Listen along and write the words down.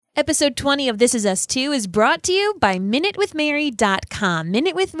Episode 20 of This Is Us 2 is brought to you by MinuteWithMary.com.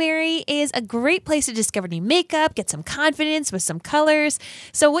 Minute with Mary is a great place to discover new makeup, get some confidence with some colors.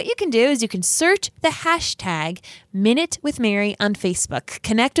 So what you can do is you can search the hashtag Minute with Mary on Facebook.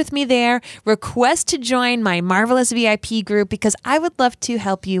 Connect with me there. Request to join my marvelous VIP group because I would love to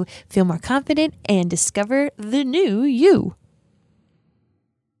help you feel more confident and discover the new you.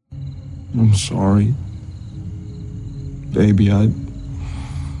 I'm sorry. Baby,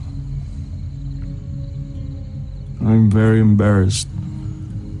 I'm very embarrassed.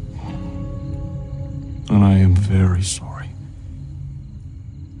 And I am very sorry.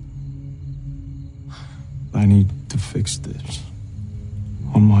 I need to fix this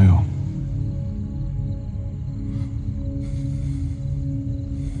on my own.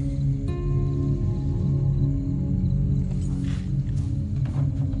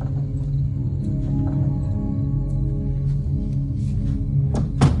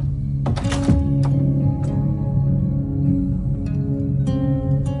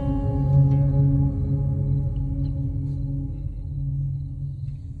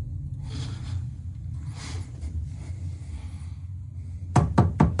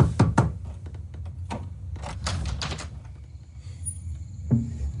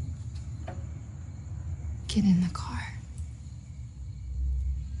 Get in the car.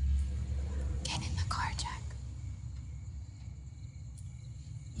 Get in the car, Jack.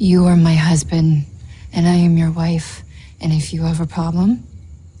 You are my husband, and I am your wife. And if you have a problem,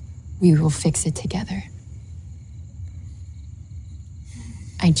 we will fix it together.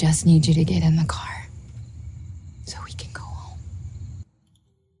 I just need you to get in the car so we can go home.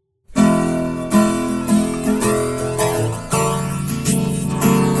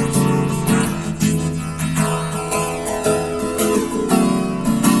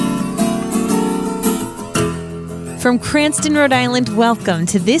 From Cranston, Rhode Island, welcome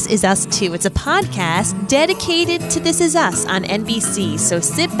to This Is Us 2. It's a podcast dedicated to This Is Us on NBC. So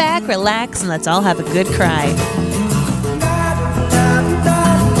sit back, relax, and let's all have a good cry.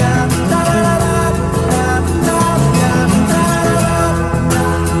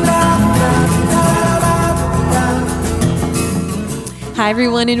 Hi,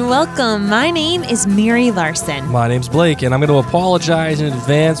 everyone, and welcome. My name is Mary Larson. My name's Blake, and I'm going to apologize in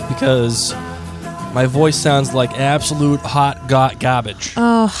advance because my voice sounds like absolute hot garbage.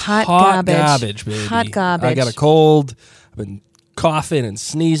 Oh, hot garbage, baby. Hot garbage. I got a cold. I've been coughing and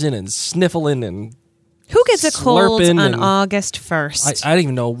sneezing and sniffling and Who gets a cold slurping on and August 1st? I don't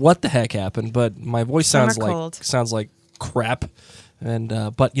even know what the heck happened, but my voice Summer sounds like cold. crap. And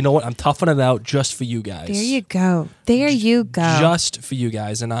but you know what? I'm toughing it out just for you guys. There you go. There you go. Just for you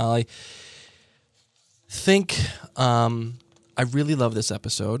guys. And I think I really love this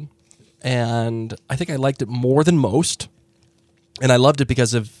episode. And I think I liked it more than most. And I loved it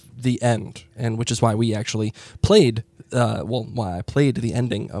because of the end, and which is why we actually played, why I played the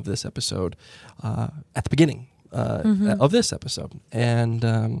ending of this episode at the beginning of this episode. And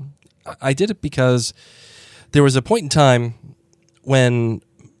I did it because there was a point in time when,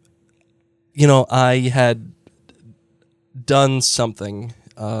 you know, I had done something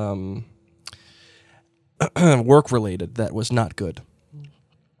work-related that was not good.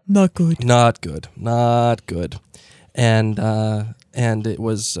 Not good. Not good. And it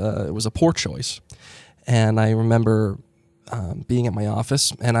was a poor choice. And I remember being at my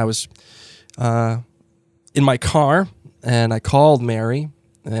office, and I was in my car, and I called Mary,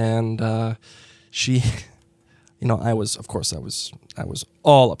 and she, you know, I was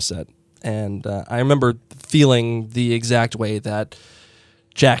all upset, and I remember feeling the exact way that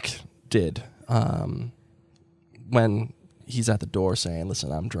Jack did when he's at the door saying,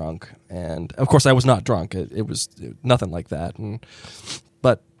 "Listen, I'm drunk," and of course I was not drunk. It was nothing like that,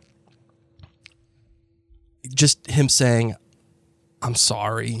 but just him saying, "I'm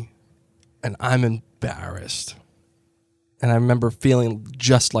sorry," and I'm embarrassed, and I remember feeling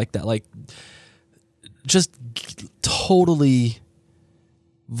just like that, like just totally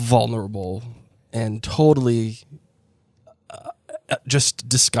vulnerable and totally just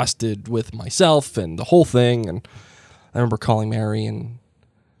disgusted with myself and the whole thing. And I remember calling Mary and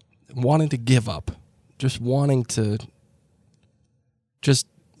wanting to give up, just wanting to just,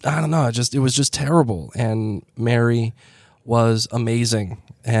 I don't know, it was just terrible. And Mary was amazing.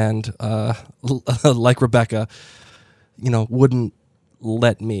 And like Rebecca, you know, wouldn't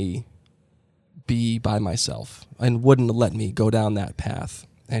let me be by myself and wouldn't let me go down that path.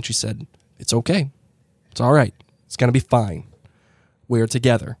 And she said, "It's okay. It's all right. It's going to be fine. We're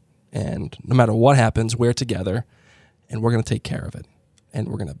together. And no matter what happens, we're together. And we're going to take care of it. And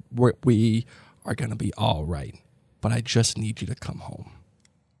we are going to be all right. But I just need you to come home."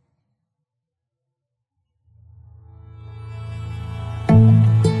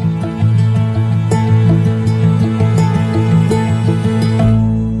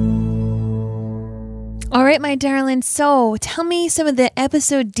 my darling. So tell me some of the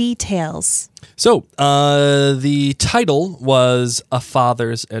episode details. So, the title was A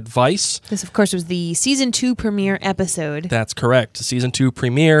Father's Advice. This, of course, was the season 2 premiere episode. That's correct. Season 2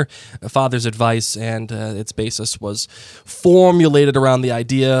 premiere, A Father's Advice, and its basis was formulated around the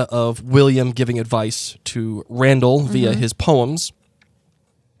idea of William giving advice to Randall via his poems.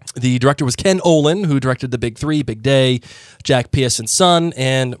 The director was Ken Olin, who directed The Big Three, Big Day, Jack Pearson's Son,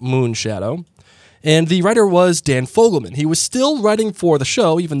 and Moonshadow. And the writer was Dan Fogelman. He was still writing for the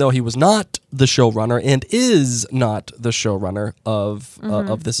show, even though he was not the showrunner and is not the showrunner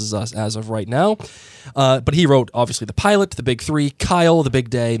of This Is Us as of right now. But he wrote, obviously, the pilot, The Big Three, Kyle, The Big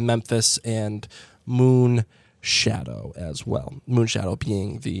Day, Memphis, and Moonshadow as well. Moonshadow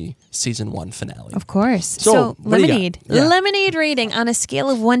being the season 1 finale. Of course. So what do you Lemonade. got? Yeah. Lemonade rating on a scale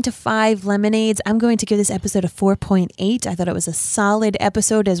of 1 to 5 lemonades. I'm going to give this episode a 4.8. I thought it was a solid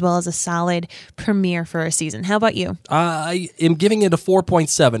episode as well as a solid premiere for a season. How about you? I am giving it a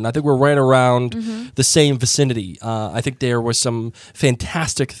 4.7. I think we're right around the same vicinity. I think there were some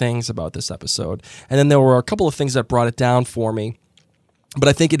fantastic things about this episode. And then there were a couple of things that brought it down for me. But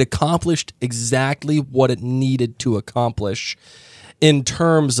I think it accomplished exactly what it needed to accomplish in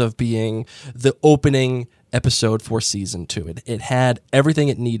terms of being the opening episode for season 2. It had everything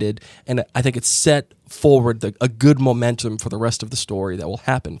it needed, and I think it set forward a good momentum for the rest of the story that will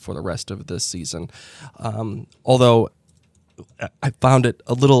happen for the rest of this season. Although I found it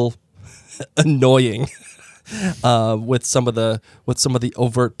a little annoying with some of the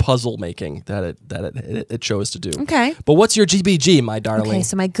overt puzzle making that it chose to do. Okay. But what's your GBG, my darling? Okay,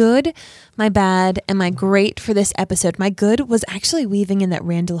 so my good, my bad, and my great for this episode. My good was actually weaving in that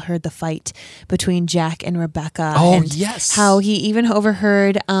Randall heard the fight between Jack and Rebecca. Oh, and yes. how he even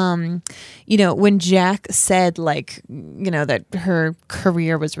overheard, when Jack said, that her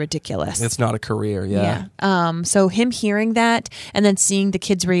career was ridiculous. It's not a career, yeah. So him hearing that and then seeing the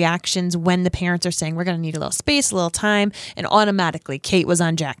kids' reactions when the parents are saying, we're going to need a little space, a little time, and automatically Kate was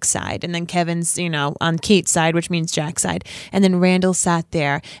on Jack's side, and then Kevin's, on Kate's side, which means Jack's side, and then Randall sat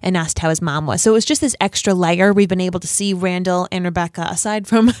there and asked how his mom was. So it was just this extra layer. We've been able to see Randall and Rebecca, aside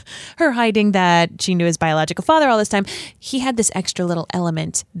from her hiding that she knew his biological father all this time, he had this extra little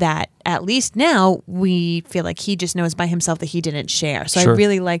element that at least now we feel like he just knows by himself that he didn't share. So Sure. I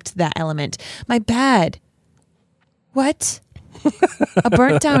really liked that element. My bad. What? A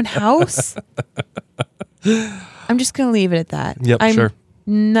burnt down house? I'm just going to leave it at that. Yep, sure.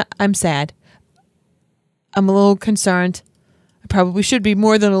 I'm sad. I'm a little concerned. I probably should be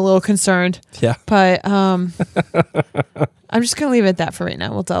more than a little concerned. Yeah. But I'm just going to leave it at that for right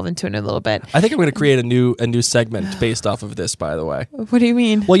now. We'll delve into it in a little bit. I think I'm going to create a new segment based off of this, by the way. What do you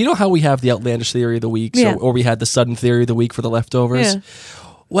mean? Well, you know how we have the outlandish theory of the week, Yeah. or we had the sudden theory of the week for the leftovers? Yeah.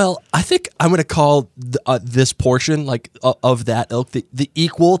 Well, I think I'm going to call this portion of that ilk, the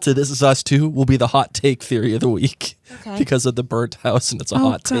equal to This Is Us 2 will be the hot take theory of the week. Okay. Because of the burnt house, and it's a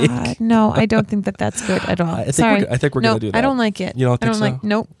hot take. God. No, I don't think that's good at all. I think Sorry. I think we're going to do that. I don't like it. You don't think so?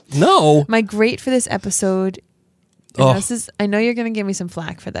 Nope. No. My great for this episode. And I know you're going to give me some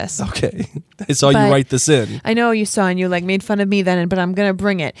flack for this. Okay. I saw you But- write this in. I know you saw and you made fun of me then, but I'm going to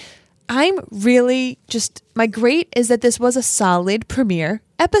bring it. I'm really my great is that this was a solid premiere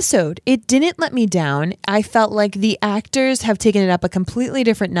episode. It didn't let me down. I felt like the actors have taken it up a completely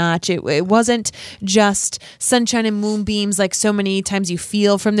different notch. It wasn't just sunshine and moonbeams like so many times you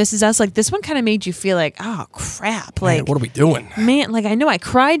feel from This Is Us. Like this one kind of made you feel like, oh crap. Man, what are we doing? Man, I know I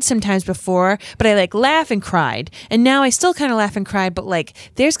cried sometimes before, but I laugh and cried. And now I still kind of laugh and cried, but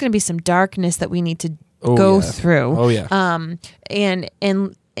there's going to be some darkness that we need to go through. Oh, yeah. And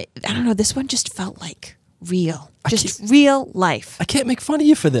I don't know, this one just felt like real. Just real life. I can't make fun of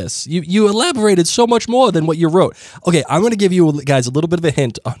you for this. You elaborated so much more than what you wrote. Okay, I'm going to give you guys a little bit of a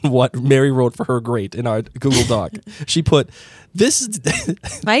hint on what Mary wrote for her great in our Google Doc. She put,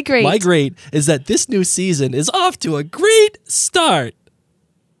 My great. My great is that this new season is off to a great start.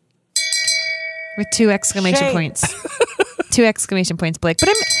 With 2 exclamation points. 2 exclamation points, Blake. But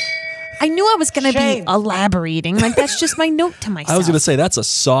I knew I was going to be elaborating. That's just my note to myself. I was going to say that's a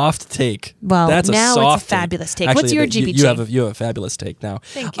soft take. Well, that's now soft it's a fabulous take. Actually, What's your GBG? You have a fabulous take now.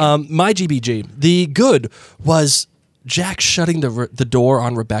 Thank you. My GBG, the good was Jack shutting the door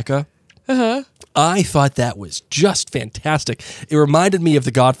on Rebecca. Uh-huh. I thought that was just fantastic. It reminded me of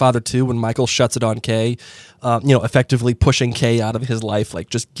The Godfather 2 when Michael shuts it on Kay, effectively pushing Kay out of his life,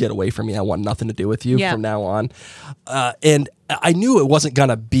 just get away from me. I want nothing to do with you from now on. And I knew it wasn't going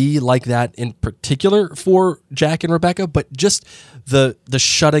to be like that in particular for Jack and Rebecca, but just the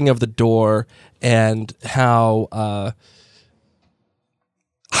shutting of the door and how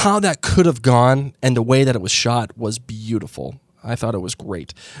how that could have gone and the way that it was shot was beautiful. I thought it was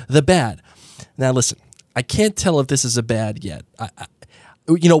great. The bad. Now listen, I can't tell if this is a bad yet.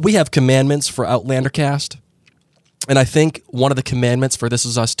 We have commandments for Outlander cast, and I think one of the commandments for This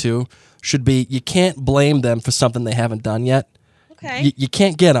Is Us Too should be you can't blame them for something they haven't done yet. Okay. You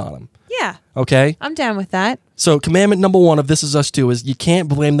can't get on them. Yeah. Okay? I'm down with that. So commandment number 1 of This Is Us Too is you can't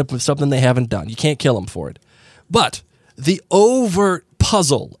blame them for something they haven't done. You can't kill them for it. But the overt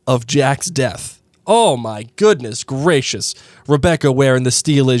puzzle of Jack's death, oh my goodness gracious. Rebecca wearing the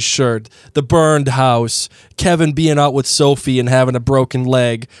Steelers shirt, the burned house, Kevin being out with Sophie and having a broken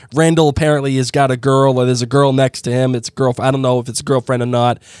leg. Randall apparently has got a girl, or there's a girl next to him. It's a girlfriend. I don't know if it's a girlfriend or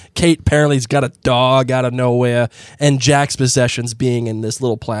not. Kate apparently has got a dog out of nowhere. And Jack's possessions being in this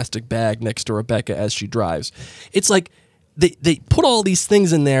little plastic bag next to Rebecca as she drives. It's like they put all these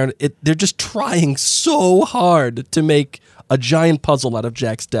things in there. They're just trying so hard to make a giant puzzle out of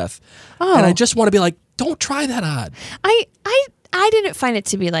Jack's death. Oh. And I just want to be like, don't try that hard. I didn't find it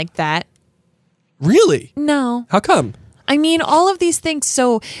to be like that. Really? No. How come? I mean, all of these things.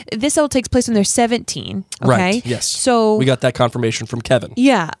 So this all takes place when they're 17. Okay. Right. Yes. So we got that confirmation from Kevin.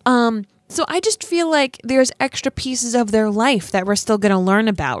 yeah. So I just feel like there's extra pieces of their life that we're still going to learn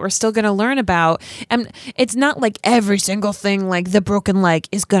about. We're still going to learn about, and it's not like every single thing, like the broken leg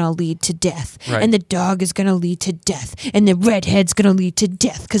is going to lead to death, Right. and the dog is going to lead to death, and the redhead's going to lead to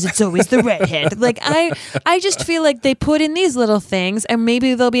death because it's always the redhead. Like I just feel like they put in these little things, and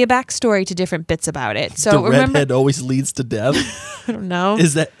maybe there'll be a backstory to different bits about it. So The remember, redhead always leads to death. I don't know.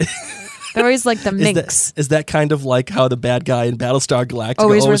 Is that They're always like the minx. is that kind of like how the bad guy in Battlestar Galactica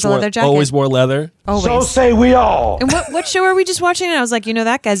Always wears a leather jacket. Always wore leather? Always. So say we all. And what show are we just watching? And I was like,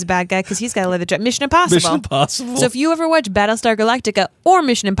 that guy's a bad guy because he's got a leather jacket. Mission Impossible. Mission Impossible. So if you ever watch Battlestar Galactica or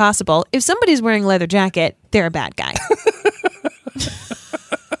Mission Impossible, if somebody's wearing a leather jacket, they're a bad guy.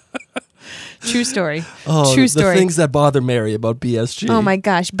 True story. True story. The things that bother Mary about BSG. Oh my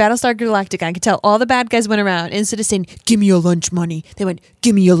gosh, Battlestar Galactica. I could tell all the bad guys went around, and instead of saying, "Give me your lunch money," they went,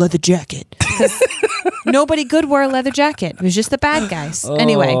 "Give me your leather jacket." Because nobody good wore a leather jacket. It was just the bad guys.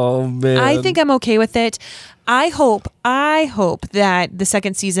 Anyway, Oh man. I think I'm okay with it. I hope that the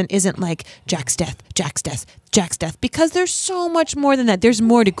second season isn't like Jack's death, because there's so much more than that. There's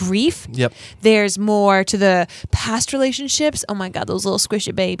more to grief. Yep. There's more to the past relationships. Oh my God, those little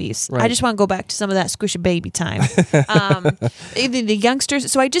squishy babies. Right. I just want to go back to some of that squishy baby time. The youngsters.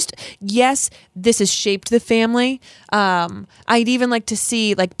 So yes, this has shaped the family. I'd even like to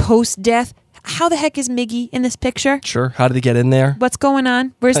see like post-death. How the heck is Miggy in this picture? Sure. How did he get in there? What's going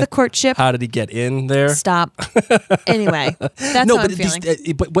on? Where's the courtship? How did he get in there? Stop. Anyway, that's how I'm feeling.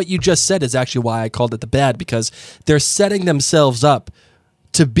 But what you just said is actually why I called it the bad, because they're setting themselves up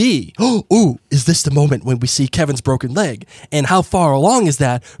to be, is this the moment when we see Kevin's broken leg? And how far along is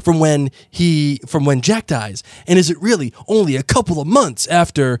that from when Jack dies? And is it really only a couple of months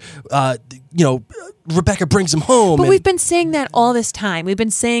after, Rebecca brings him home? But we've been saying that all this time. We've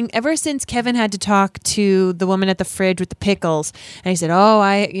been saying ever since Kevin had to talk to the woman at the fridge with the pickles, and he said,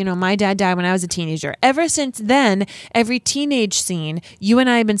 my dad died when I was a teenager. Ever since then, every teenage scene, you and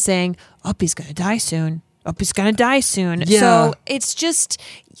I have been saying, he's going to die soon. He's going to die soon. Yeah. So it's just,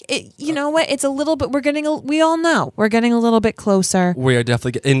 you know what? It's a little bit, we all know, we're getting a little bit closer. We are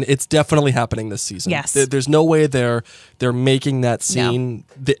definitely, and it's definitely happening this season. Yes. There's no way they're making that scene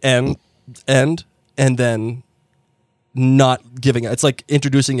the end, and then not giving it. It's like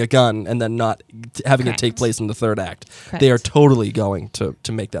introducing a gun and then not having Correct. it take place in the third act. Correct. They are totally going to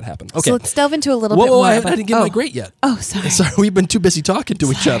make that happen. Okay. So let's delve into a little Whoa, bit more. I about, didn't give my great yet. Oh, sorry. Sorry, we've been too busy talking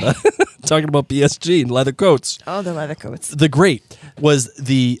to each other, talking about BSG and leather coats. Oh, the leather coats. The great was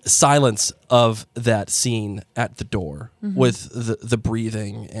the silence of that scene at the door with the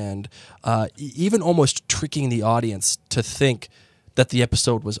breathing and even almost tricking the audience to think that the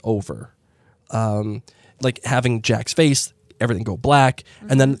episode was over. Like having Jack's face, everything go black,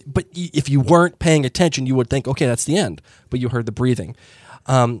 and then, but if you weren't paying attention, you would think, okay, that's the end, but you heard the breathing.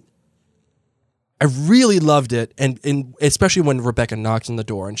 I really loved it, and especially when Rebecca knocks on the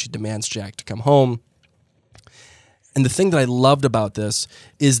door and she demands Jack to come home. And the thing that I loved about this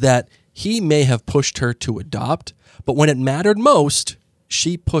is that he may have pushed her to adopt, but when it mattered most,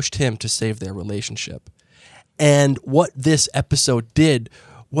 she pushed him to save their relationship. And what this episode did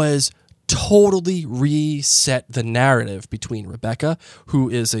was totally reset the narrative between Rebecca, who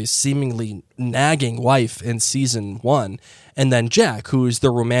is a seemingly nagging wife in season 1, and then Jack, who is the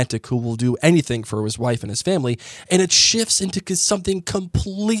romantic who will do anything for his wife and his family, and it shifts into something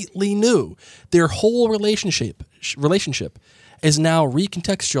completely new. Their whole relationship is now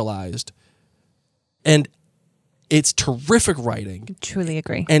recontextualized, and It's terrific writing, Truly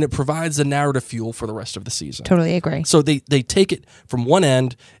agree. and it provides the narrative fuel for the rest of the season. Totally agree. So they take it from one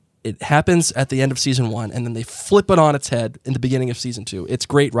end. It happens at the end of season 1, and then they flip it on its head in the beginning of season 2. It's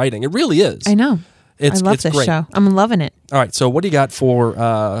great writing. It really is. I know. I love this great. show. I'm loving it. All right. So what do you got for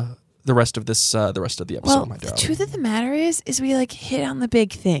the rest of this? The rest of the episode, Well, my the darling. truth of the matter is we like hit on the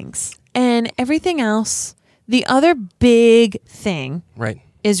big things, and everything else. The other big thing Right.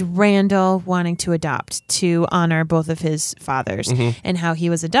 is Randall wanting to adopt to honor both of his fathers and how he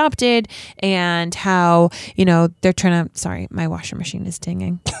was adopted and how, they're trying to, sorry, my washer machine is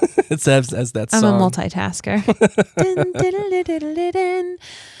dinging. It's as that I'm song. a multitasker. Dun, diddle, diddle, diddle,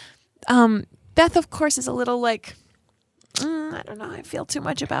 dun. Beth, of course, is a little like, I don't know, I feel too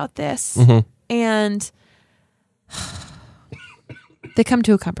much about this. And they come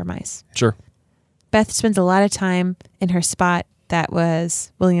to a compromise. Sure. Beth spends a lot of time in her spot that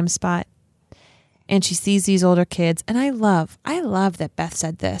was William's spot. And she sees these older kids. And I love that Beth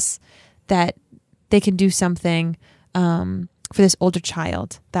said this, that they can do something for this older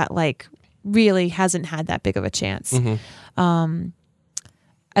child that like really hasn't had that big of a chance.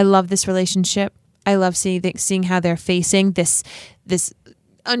 I love this relationship. I love seeing how they're facing this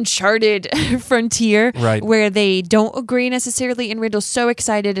uncharted frontier, Right. where they don't agree necessarily, and Randall's so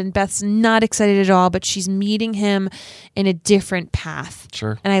excited and Beth's not excited at all, but she's meeting him in a different path.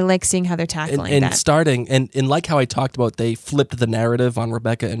 Sure. And I like seeing how they're tackling And that. starting and like how I talked about, they flipped the narrative on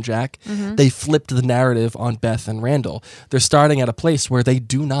Rebecca and Jack. They flipped the narrative on Beth and Randall. They're starting at a place where they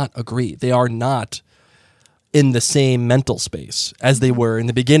do not agree. They are not in the same mental space as they were in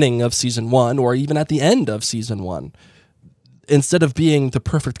the beginning of season 1 or even at the end of season 1. Instead of being the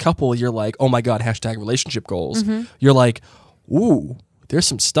perfect couple, you're like, oh my God, # relationship goals. You're like, ooh, there's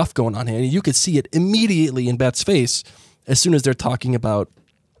some stuff going on here. And you could see it immediately in Beth's face as soon as they're talking about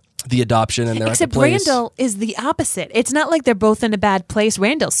the adoption and they're Except at the place. Randall is the opposite. It's not like they're both in a bad place.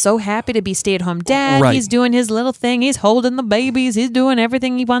 Randall's so happy to be stay-at-home dad. Right. He's doing his little thing. He's holding the babies. He's doing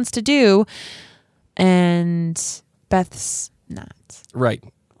everything he wants to do. And Beth's not. Right.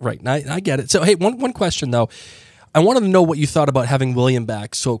 I get it. So, hey, one question, though. I wanted to know what you thought about having William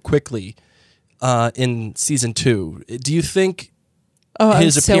back so quickly in season 2. Do you think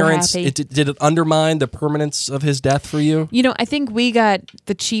his I'm so appearance, happy. did it undermine the permanence of his death for you? I think we got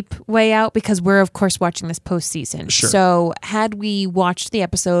the cheap way out because we're, of course, watching this postseason. Sure. So had we watched the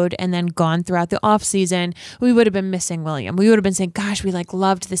episode and then gone throughout the off season, we would have been missing William. We would have been saying, gosh, we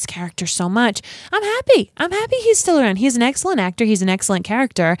loved this character so much. I'm happy he's still around. He's an excellent actor. He's an excellent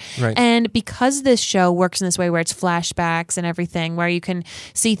character. Right. And because this show works in this way where it's flashbacks and everything, where you can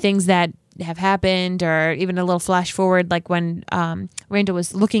see things that have happened or even a little flash forward, like when Randall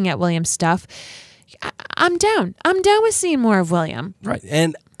was looking at William's stuff. I'm down with seeing more of William. Right.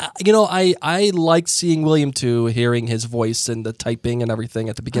 And, I liked seeing William, too, hearing his voice and the typing and everything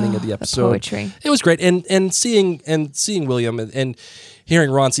at the beginning of the episode. poetry. It was great. And seeing William and hearing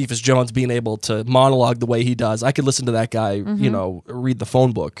Ron Cephas Jones being able to monologue the way he does, I could listen to that guy, read the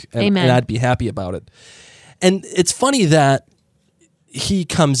phone book and I'd be happy about it. And it's funny that he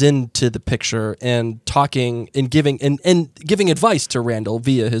comes into the picture and talking and giving advice to Randall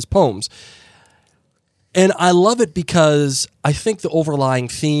via his poems. And I love it because I think the overlying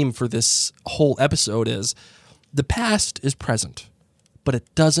theme for this whole episode is the past is present, but it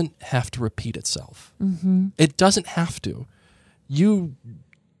doesn't have to repeat itself. It doesn't have to.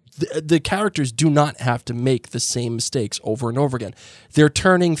 The characters do not have to make the same mistakes over and over again. They're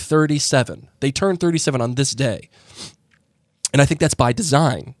turning 37. They turn 37 on this day. And I think that's by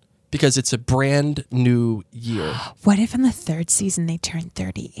design because it's a brand new year. What if in the third season they turn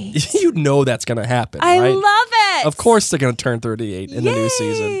 38? You know that's going to happen, I right? love it. Of course they're going to turn 38 in the new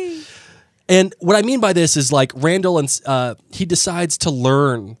season. And what I mean by this is like Randall, and he decides to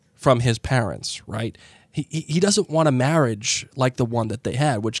learn from his parents, right? He doesn't want a marriage like the one that they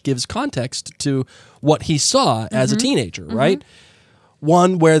had, which gives context to what he saw as a teenager, right?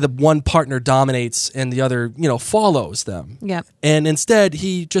 One where the one partner dominates and the other, follows them. Yep. And instead,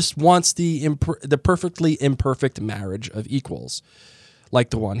 he just wants the perfectly imperfect marriage of equals,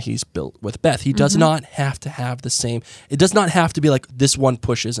 like the one he's built with Beth. He does not have to have the same. It does not have to be like this one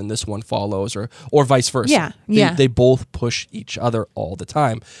pushes and this one follows, or vice versa. Yeah. They both push each other all the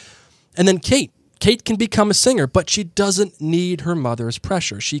time. And then Kate can become a singer, but she doesn't need her mother's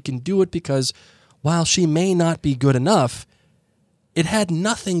pressure. She can do it because while she may not be good enough, it had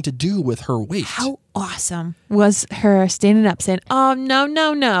nothing to do with her weight. How awesome was her standing up saying, oh,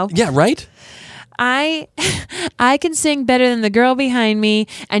 no. Yeah, right? I can sing better than the girl behind me.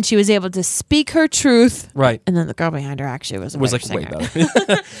 And she was able to speak her truth. Right. And then the girl behind her actually was a Was better like way singer.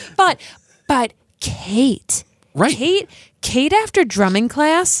 better. But Kate Right. Kate after drumming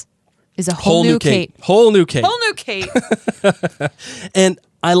class is a whole new Kate. Whole new Kate. Whole new Kate. And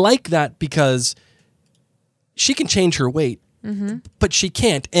I like that because she can change her weight, but she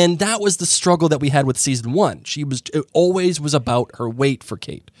can't. And that was the struggle that we had with season 1. It always was about her weight for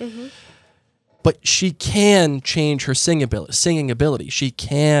Kate. But she can change her singing ability. She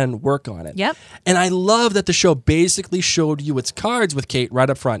can work on it. Yep. And I love that the show basically showed you its cards with Kate right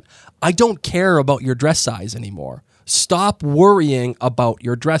up front. I don't care about your dress size anymore. Stop worrying about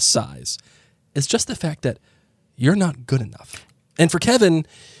your dress size. It's just the fact that you're not good enough. And for Kevin,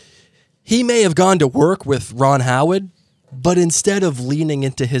 he may have gone to work with Ron Howard, but instead of leaning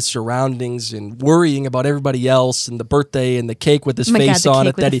into his surroundings and worrying about everybody else and the birthday and the cake with his face on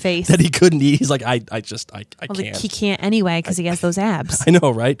it that he couldn't eat, he's like, I can't. He can't anyway because he has those abs. I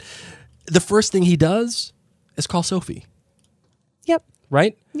know, right? The first thing he does is call Sophie. Yep.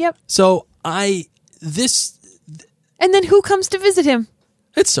 Right? Yep. So And then who comes to visit him?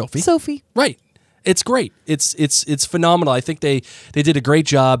 it's Sophie. Sophie. Right. It's great. It's phenomenal. I think they did a great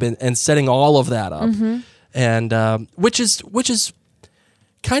job in setting all of that up. And which is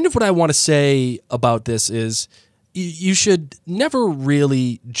kind of what I want to say about this is you should never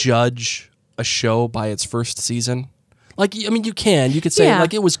really judge a show by its first season. Like, I mean, you could say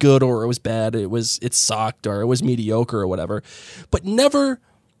like it was good or it was bad, it sucked or it was mediocre or whatever, but never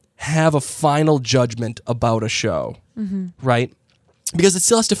have a final judgment about a show, right? Because it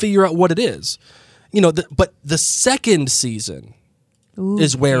still has to figure out what it is. But the second season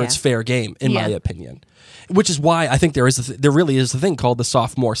is where it's fair game, in my opinion. Which is why I think there really is a thing called the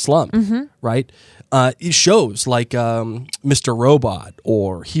sophomore slump, right? Shows like Mr. Robot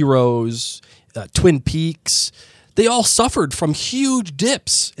or Heroes, Twin Peaks, they all suffered from huge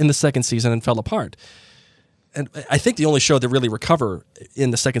dips in the second season and fell apart. And I think the only show that really recover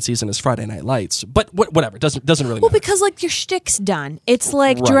in the second season is Friday Night Lights. But whatever, it doesn't really matter. Well, because like your shtick's done. It's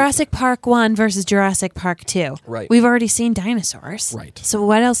like Jurassic Park 1 versus Jurassic Park 2. Right. We've already seen dinosaurs. Right. So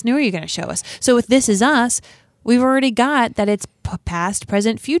what else new are you going to show us? So with This Is Us, we've already got that it's past,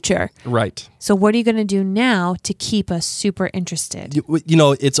 present, future. Right. So what are you going to do now to keep us super interested?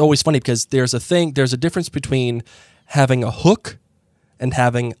 It's always funny because there's a difference between having a hook and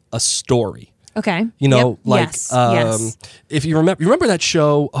having a story. Okay. Yes. If you remember that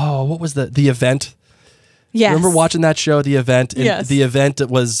show, what was the Event? Yes. Remember watching that show, The Event? And yes. The Event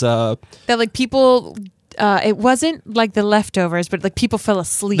was that like people it wasn't like The Leftovers, but like people fell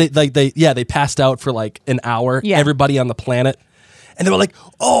asleep. They passed out for like an hour, everybody on the planet. And they were like,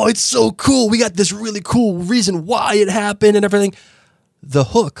 "Oh, it's so cool. We got this really cool reason why it happened and everything." The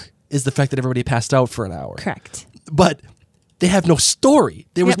hook is the fact that everybody passed out for an hour. Correct. But they have no story.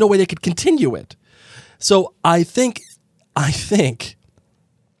 There was no way they could continue it. So I think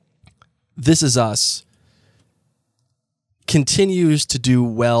This Is Us continues to do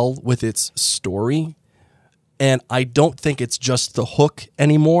well with its story. And I don't think it's just the hook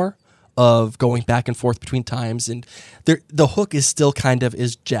anymore of going back and forth between times. And the hook is still kind of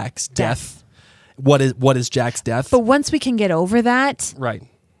is Jack's death. What is Jack's death? But once we can get over that, right,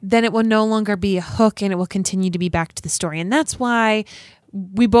 then it will no longer be a hook and it will continue to be back to the story. And that's why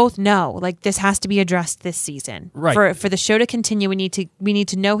we both know like this has to be addressed this season. Right. For the show to continue, we need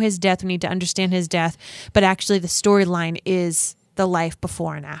to know his death, we need to understand his death, but actually the storyline is the life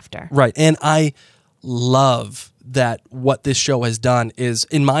before and after. Right. And I love that what this show has done is,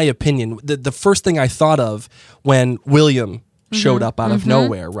 in my opinion, the first thing I thought of when William showed up out of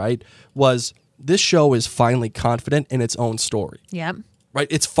nowhere, right, was this show is finally confident in its own story. Yep. Right?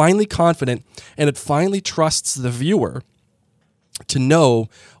 It's finally confident and it finally trusts the viewer to know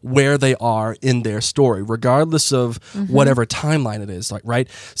where they are in their story, regardless of whatever timeline it is. Like, right?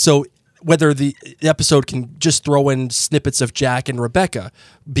 So whether the episode can just throw in snippets of Jack and Rebecca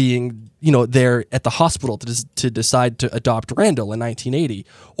being, there at the hospital to decide to adopt Randall in 1980,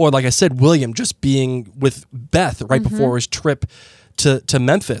 or like I said, William just being with Beth right before his trip to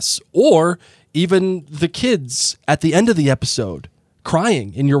Memphis, or even the kids at the end of the episode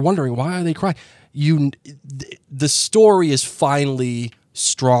crying, and you're wondering why are they crying. The story is finally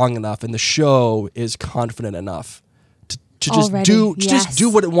strong enough, and the show is confident enough to just do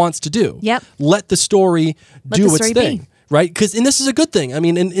what it wants to do. Yep. Let the story do its thing, be. right? And this is a good thing. I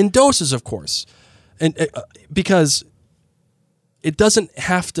mean, in doses, of course, and because it doesn't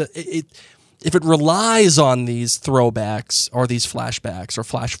have to. If it relies on these throwbacks or these flashbacks or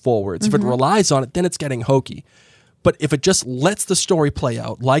flash forwards, if it relies on it, then it's getting hokey. But if it just lets the story play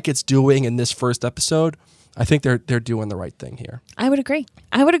out like it's doing in this first episode, I think they're doing the right thing here. I would agree.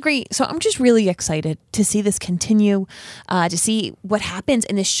 So I'm just really excited to see this continue, to see what happens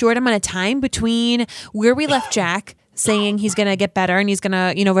in this short amount of time between where we left Jack saying he's going to get better and he's going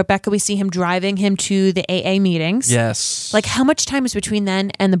to, Rebecca, we see him driving him to the AA meetings. Yes. Like how much time is between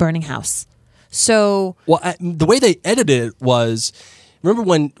then and the burning house? So. Well, the way they edited it was, remember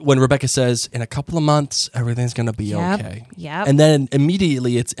when Rebecca says, in a couple of months, everything's going to be okay. Yep. And then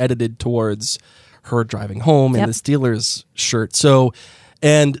immediately it's edited towards her driving home in the Steelers shirt. So,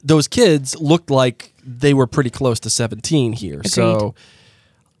 and those kids looked like they were pretty close to 17 here. Agreed. So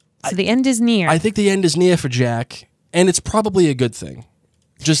the end is near. I think the end is near for Jack, and it's probably a good thing.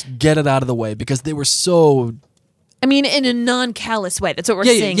 Just get it out of the way because they were so... I mean, in a non-callous way. That's what we're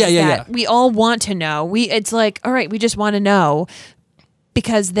saying. Yeah. We all want to know. It's like, all right, we just want to know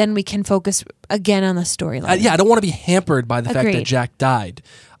because then we can focus again on the storyline. I don't want to be hampered by the fact that Agreed. Jack died.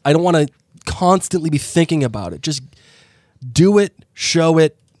 I don't want to constantly be thinking about it. Just do it, show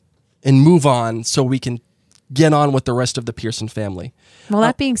it, and move on so we can get on with the rest of the Pearson family. Well,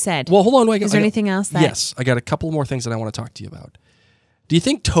 that being said, Well, hold on. is there anything else that... Yes, I got a couple more things that I want to talk to you about. Do you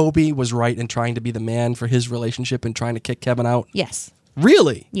think Toby was right in trying to be the man for his relationship and trying to kick Kevin out? Yes.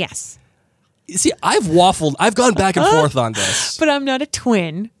 Really? Yes. See, I've waffled. I've gone back and forth on this. But I'm not a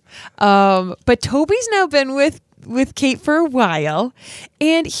twin. But Toby's now been with Kate for a while,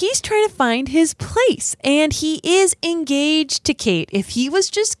 and he's trying to find his place. And he is engaged to Kate. If he was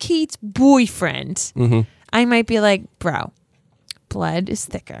just Kate's boyfriend, I might be like, bro, blood is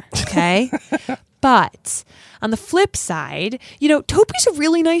thicker, okay? But on the flip side, Toby's a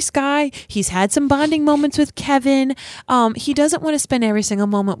really nice guy. He's had some bonding moments with Kevin. He doesn't want to spend every single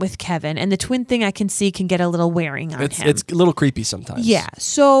moment with Kevin. And the twin thing I can see can get a little wearing on him. It's a little creepy sometimes. Yeah.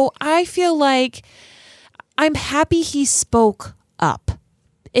 So I feel like I'm happy he spoke up.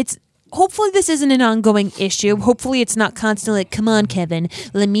 Hopefully this isn't an ongoing issue. Hopefully it's not constantly like, come on, Kevin,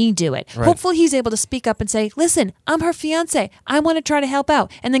 let me do it. Right. Hopefully he's able to speak up and say, listen, I'm her fiance. I want to try to help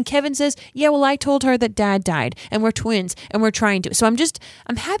out. And then Kevin says, yeah, well, I told her that dad died and we're twins and we're trying to. So I'm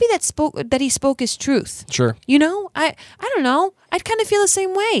happy that he spoke his truth. Sure. I don't know. I'd kind of feel the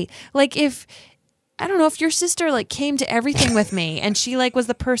same way. Like if your sister like came to everything with me and she like was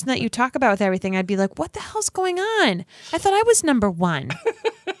the person that you talk about with everything, I'd be like, what the hell's going on? I thought I was number one.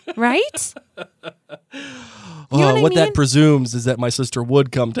 Right? What that presumes is that my sister would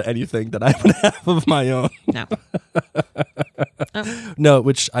come to anything that I would have of my own. No. No,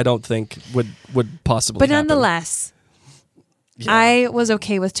 which I don't think would possibly But happen. nonetheless, I was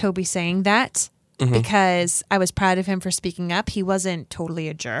okay with Toby saying that because I was proud of him for speaking up. He wasn't totally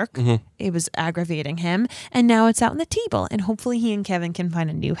a jerk. It was aggravating him. And now it's out on the table. And hopefully he and Kevin can find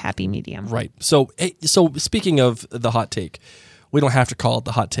a new happy medium. Right. So speaking of the hot take, we don't have to call it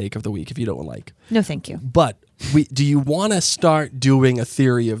the hot take of the week if you don't like. No, thank you. But do you want to start doing a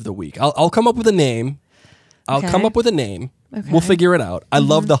theory of the week? I'll come up with a name. Okay. We'll figure it out. I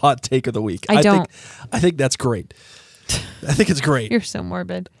love the hot take of the week. I don't. I think that's great. I think it's great. You're so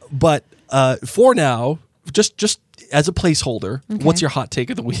morbid. But for now, just as a placeholder, what's your hot take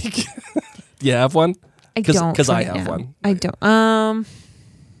of the week? Do you have one? I don't. Because I right have now. one. I don't. I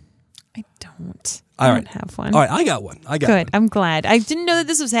don't. All I right. don't have one. All right, I got one. Good. I'm glad. I didn't know that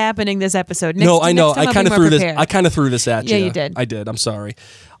this was happening this episode. No, I know. Next time I I'll kind be of more threw this. prepared. I kind of threw this at you. Yeah, you did. I did. I'm sorry.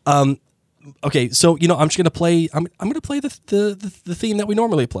 Okay, so I'm just gonna play. I'm gonna play the theme that we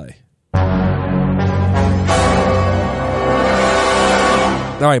normally play. All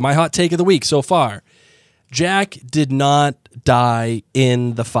right, my hot take of the week so far: Jack did not die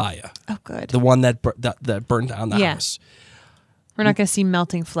in the fire. Oh, good. The one that burned down the house. We're not going to see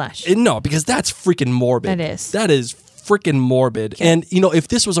melting flesh. No, because that's freaking morbid. That is freaking morbid. Yeah. And if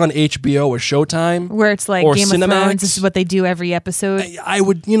this was on HBO or Showtime, Where it's like or Game Cinemax, of Thrones, this is what they do every episode. I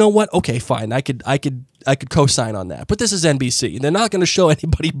would. You know what? Okay, fine. I could co-sign on that. But this is NBC. They're not going to show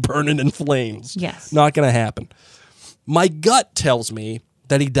anybody burning in flames. Yes. Not going to happen. My gut tells me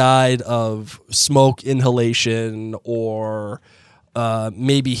that he died of smoke inhalation or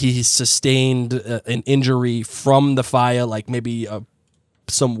maybe he sustained an injury from the fire, like maybe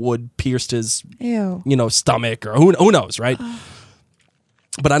some wood pierced his stomach or who knows, right?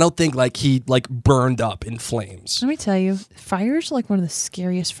 But I don't think like he burned up in flames. Let me tell you, fires are like one of the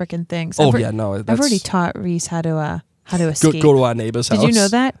scariest freaking things. Oh, I've yeah, no. I've already taught Reese how to escape. Go to our neighbor's house. Did you know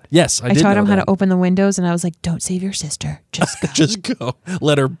that? Yes, I did. I taught him how that. to open the windows, and I was like, "Don't save your sister, just go." Just go.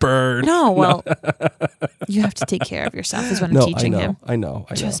 Let her burn. No, well, you have to take care of yourself. Is what I'm teaching him. I know.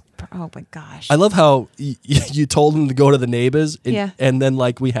 Oh my gosh. I love how you told him to go to the neighbors, Yeah. and then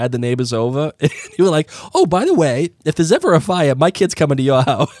like we had the neighbors over, and you were like, "Oh, by the way, if there's ever a fire, my kid's coming to your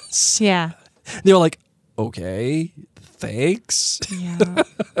house." Yeah. They were like, okay, thanks. Yeah.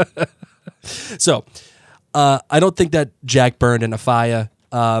 So, I don't think that Jack burned in a fire.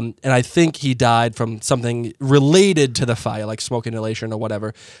 And I think he died from something related to the fire, like smoke inhalation or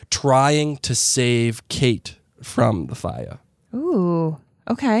whatever, trying to save Kate from the fire. Ooh.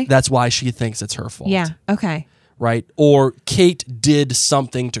 Okay. That's why she thinks it's her fault. Yeah. Okay. Right? Or Kate did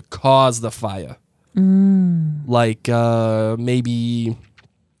something to cause the fire. Like maybe,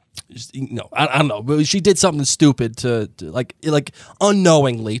 I don't know. But she did something stupid to like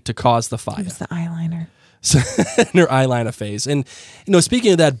unknowingly to cause the fire. It was the eyeliner. So, in her eyeliner phase. And,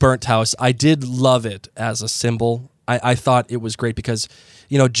 speaking of that burnt house, I did love it as a symbol. I thought it was great because,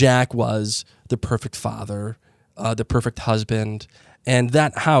 Jack was the perfect father, the perfect husband. And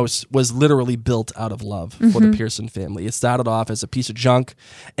that house was literally built out of love for the Pearson family. It started off as a piece of junk.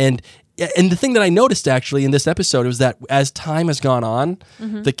 And the thing that I noticed actually in this episode was that as time has gone on,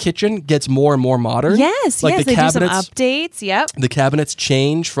 the kitchen gets more and more modern. Yes, like yes, the they cabinets, do some updates. Yep. The cabinets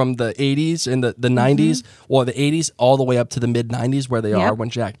change from the 80s and the 90s, or the 80s all the way up to the mid 90s where they are when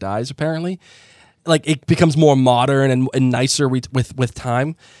Jack dies, apparently. Like it becomes more modern and nicer with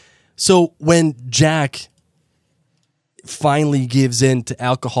time. So when Jack finally gives in to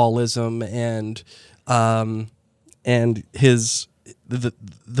alcoholism and his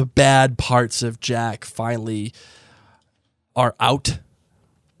the bad parts of Jack finally are out,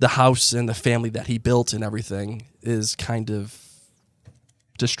 the house and the family that he built and everything is kind of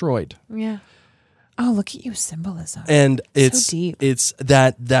destroyed. Yeah. Oh, look at you, symbolism. And it's so deep. It's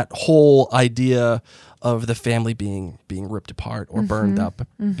that whole idea of the family being ripped apart or burned up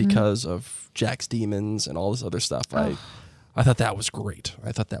because of Jack's demons and all this other stuff. I thought that was great.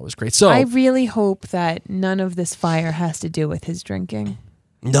 So I really hope that none of this fire has to do with his drinking.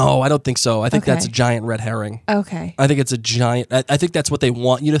 no, I don't think so. I think that's a Okay. giant red herring. Okay. I think it's a giant. I think that's what they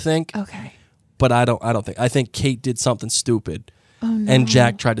want you to think. Okay. But I don't think. I think Kate did something stupid, and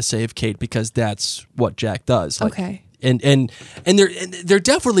Jack tried to save Kate because that's what Jack does. Like, Okay. And they're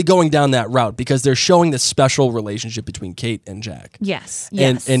definitely going down that route because they're showing this special relationship between Kate and Jack. Yes.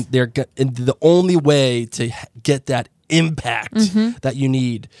 Yes. And the only way to get that impact that you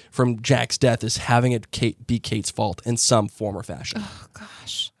need from Jack's death is having it be Kate's fault in some form or fashion. Oh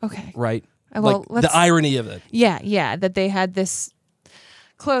gosh. Okay. Right? Well, like the irony of it. Yeah. Yeah. That they had this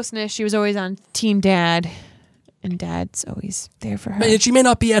closeness. She was always on Team Dad, and Dad's always there for her. And she may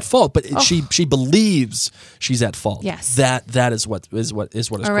not be at fault, but she believes she's at fault. Yes. That is what is All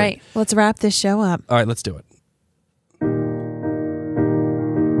great. right. Let's wrap this show up. All right, let's do it.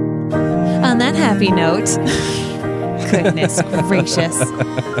 On that happy note, goodness gracious.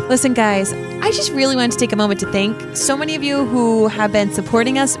 Listen, guys, I just really wanted to take a moment to thank so many of you who have been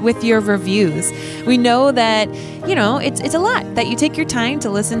supporting us with your reviews. We know that, it's a lot that you take your time to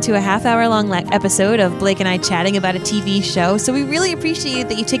listen to a half-hour-long episode of Blake and I chatting about a TV show. So we really appreciate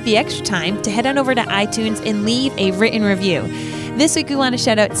that you take the extra time to head on over to iTunes and leave a written review. This week, we want to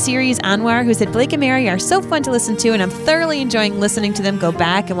shout out Ceres Anwar, who said, Blake and Mary are so fun to listen to, and I'm thoroughly enjoying listening to them go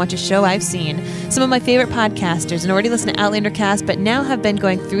back and watch a show I've seen. Some of my favorite podcasters, and already listened to Outlander Cast, but now have been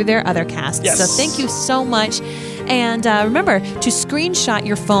going through their other casts. Yes. So thank you so much. And remember to screenshot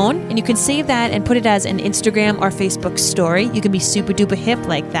your phone, and you can save that and put it as an Instagram or Facebook story. You can be super duper hip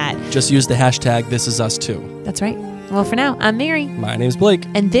like that. Just use the hashtag #ThisIsUs2. That's right. Well, for now, I'm Mary, My name's Blake.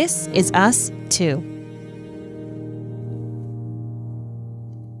 and this is Us Too.